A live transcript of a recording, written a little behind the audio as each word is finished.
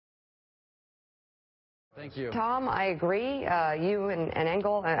Thank you. Tom, I agree. You and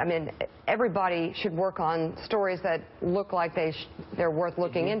Engel, I mean, everybody should work on stories that look like they're worth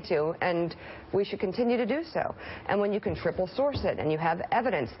looking into, and we should continue to do so. And when you can triple source it and you have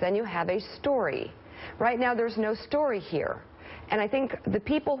evidence, then you have a story. Right now, there's no story here. And I think the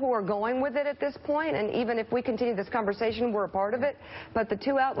people who are going with it at this point, and even if we continue this conversation, we're a part of it, but the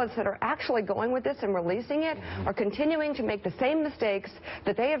two outlets that are actually going with this and releasing it are continuing to make the same mistakes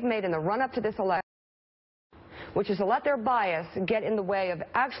that they have made in the run-up to this election, which is to let their bias get in the way of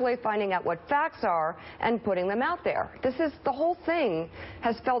actually finding out what facts are and putting them out there. The whole thing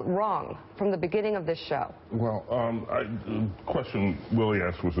has felt wrong from the beginning of this show. Well, the question Willie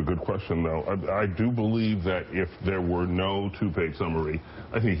asked was a good question, though. I do believe that if there were no two-page summary,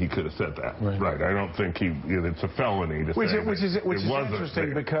 I think he could have said that. Right. I don't think it's a felony to say which is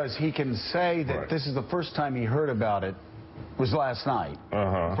interesting there. Because he can say that this is the first time he heard about it was last night.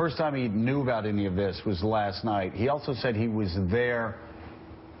 First time he knew about any of this was last night. He also said he was there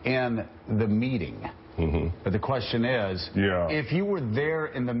in the meeting. But the question is, if you were there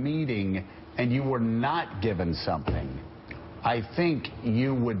in the meeting and you were not given something, I think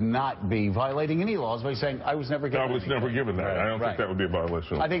you would not be violating any laws by saying, I was never given I was never given that. I don't think that would be a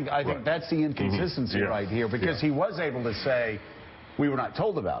violation. I think that's the inconsistency right here, because he was able to say, we were not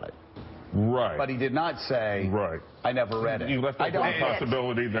told about it. But he did not say, I never read it. He left open the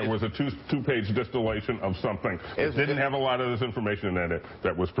possibility there was a two-page distillation of something. It didn't have a lot of this information in it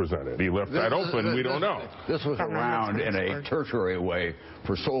that was presented. He left that open. We don't know. This was around in a tertiary way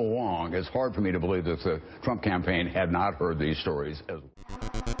for so long. It's hard for me to believe that the Trump campaign had not heard these stories as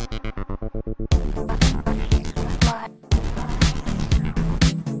well.